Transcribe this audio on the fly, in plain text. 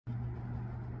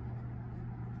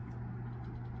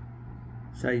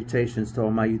Salutations to all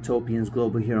my Utopians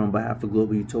Global here on behalf of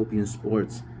Global Utopian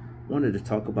Sports. Wanted to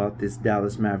talk about this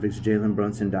Dallas Mavericks Jalen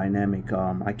Brunson dynamic.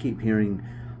 I keep hearing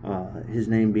his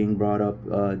name being brought up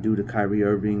due to Kyrie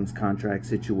Irving's contract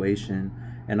situation,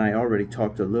 and I already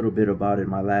talked a little bit about it in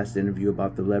my last interview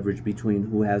about the leverage between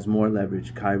who has more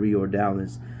leverage, Kyrie or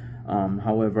Dallas.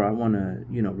 However, I want to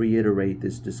reiterate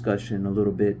this discussion a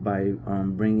little bit by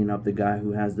bringing up the guy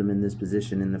who has them in this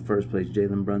position in the first place,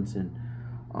 Jalen Brunson.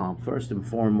 First and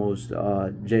foremost,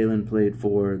 Jalen played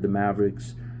for the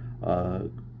Mavericks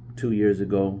 2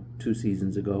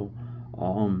 seasons ago.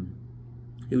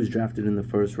 He was drafted in the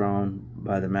first round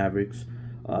by the Mavericks.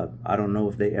 I don't know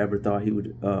if they ever thought he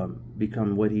would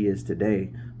become what he is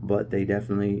today, but they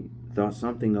definitely thought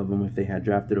something of him if they had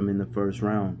drafted him in the first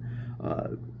round.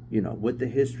 With the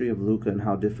history of Luka and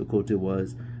how difficult it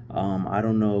was, I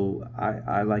don't know.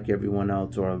 I like everyone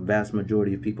else, or a vast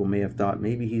majority of people may have thought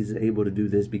maybe he's able to do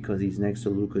this because he's next to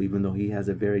Luka, even though he has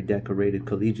a very decorated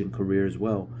collegiate career as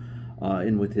well.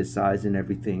 And with his size and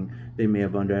everything, they may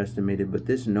have underestimated. But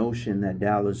this notion that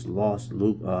Dallas lost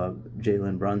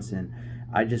Jalen Brunson,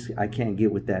 I can't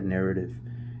get with that narrative.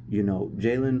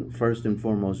 Jalen, first and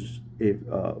foremost,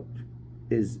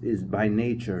 is by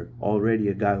nature already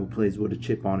a guy who plays with a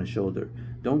chip on his shoulder.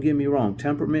 Don't get me wrong,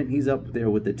 temperament, he's up there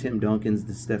with the Tim Duncans,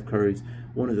 the Steph Currys,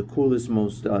 one of the coolest,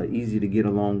 most easy to get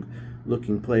along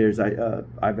looking players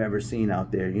I've ever seen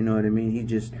out there. You know what I mean?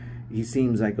 He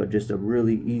seems like just a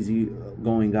really easy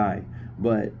going guy.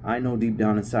 But I know deep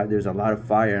down inside there's a lot of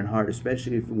fire and heart,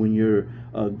 especially when you're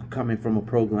coming from a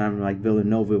program like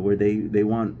Villanova, where they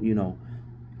want,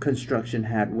 construction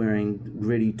hat wearing,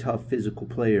 gritty, tough, physical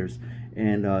players.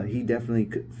 And he definitely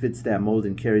fits that mold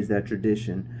and carries that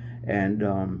tradition. And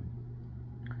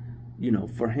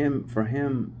for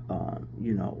him,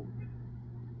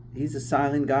 he's a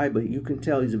silent guy, but you can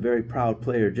tell he's a very proud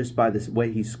player just by the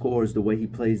way he scores, the way he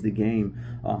plays the game.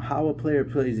 How a player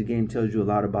plays the game tells you a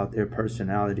lot about their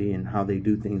personality, and how they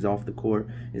do things off the court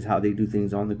is how they do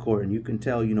things on the court. And you can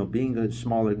tell, being a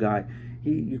smaller guy,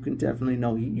 you can definitely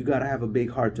know you got to have a big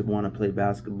heart to want to play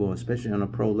basketball, especially on a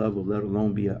pro level, let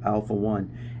alone be an alpha one.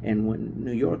 And when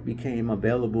New York became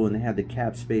available and they had the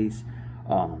cap space,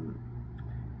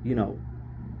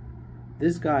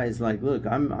 this guy is like, look,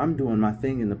 I'm doing my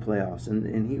thing in the playoffs,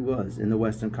 and he was in the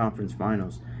Western Conference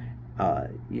Finals.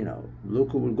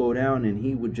 Luka would go down and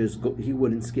he would just go. He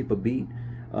wouldn't skip a beat.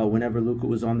 Whenever Luka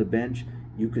was on the bench,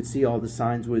 you could see all the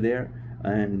signs were there.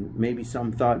 And maybe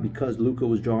some thought because Luka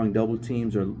was drawing double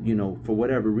teams, or for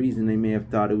whatever reason, they may have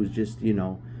thought it was just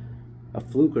a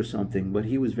fluke or something. But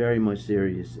he was very much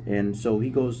serious. And so he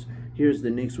goes. Here's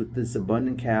the Knicks with this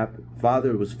abundant cap.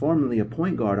 Father was formerly a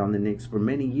point guard on the Knicks for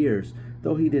many years.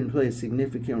 Though he didn't play a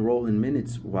significant role in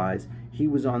minutes-wise, he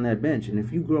was on that bench. And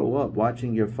if you grow up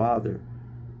watching your father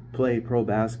play pro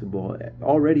basketball,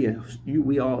 already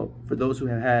for those who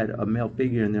have had a male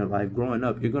figure in their life growing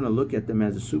up, you're going to look at them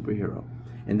as a superhero.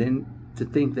 And then to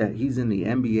think that he's in the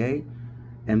NBA,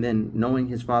 and then knowing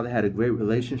his father had a great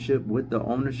relationship with the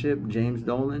ownership, James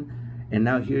Dolan, and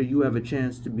now here you have a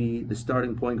chance to be the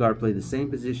starting point guard, play the same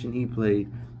position he played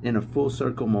in a full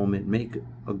circle moment, make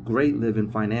a great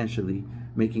living financially,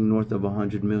 making north of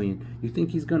 $100 million. You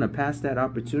think he's going to pass that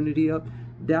opportunity up?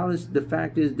 The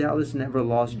fact is, Dallas never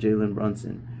lost Jalen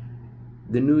Brunson.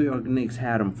 The New York Knicks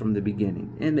had him from the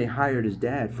beginning, and they hired his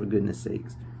dad, for goodness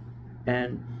sakes.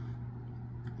 And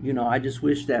I just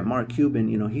wish that Mark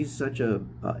Cuban, he's such a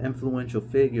influential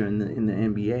figure in the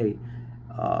NBA.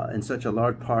 And such a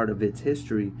large part of its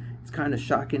history. It's kind of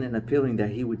shocking and appealing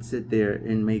that he would sit there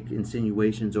and make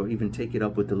insinuations or even take it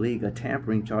up with the league, a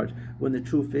tampering charge, when the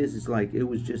truth is, it's like it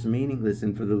was just meaningless.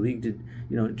 And for the league to,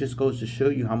 it just goes to show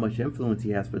you how much influence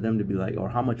he has, for them to be like, or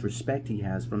how much respect he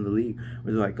has from the league,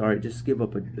 where they're like, all right, just give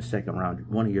up a second round,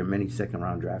 one of your many second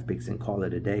round draft picks, and call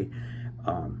it a day.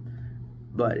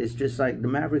 But it's just like the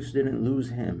Mavericks didn't lose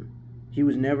him. He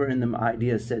was never in the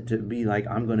idea set to be like,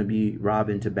 I'm going to be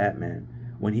Robin to Batman,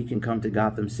 when he can come to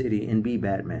Gotham City and be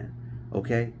Batman.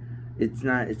 Okay? It's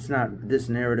not, this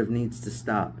narrative needs to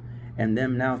stop. And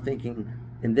them now thinking,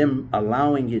 and them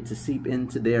allowing it to seep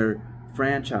into their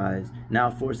franchise,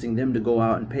 now forcing them to go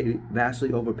out and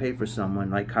vastly overpay for someone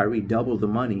like Kyrie, double the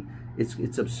money.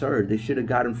 It's absurd. They should have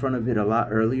got in front of it a lot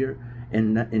earlier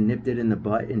and nipped it in the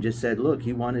butt and just said, look,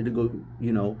 he wanted to go,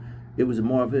 it was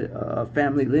more of a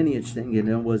family lineage thing than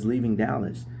it was leaving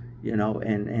Dallas,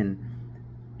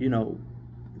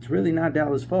 it's really not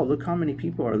Dallas' fault. Look how many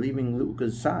people are leaving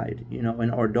Luka's side,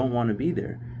 or don't want to be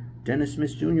there. Dennis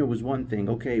Smith Jr. was one thing.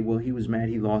 Okay, well, he was mad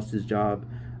he lost his job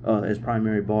as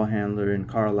primary ball handler in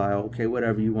Carlisle. Okay,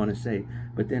 whatever you want to say.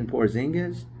 But then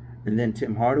Porzingis, And then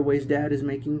Tim Hardaway's dad is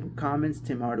making comments.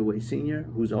 Tim Hardaway Sr.,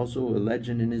 who's also a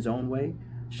legend in his own way,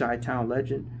 Chi-Town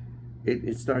legend.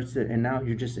 It starts to, and now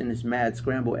you're just in this mad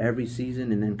scramble every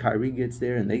season, and then Kyrie gets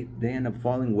there, and they end up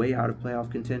falling way out of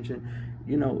playoff contention.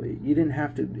 You know, you didn't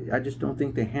have to. I just don't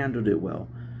think they handled it well.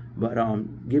 But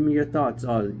give me your thoughts,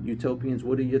 Utopians.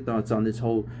 What are your thoughts on this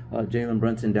whole Jalen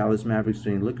Brunson Dallas Mavericks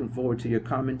thing? Looking forward to your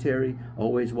commentary.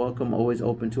 Always welcome. Always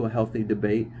open to a healthy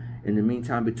debate. In the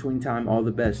meantime, between time, all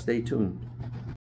the best. Stay tuned.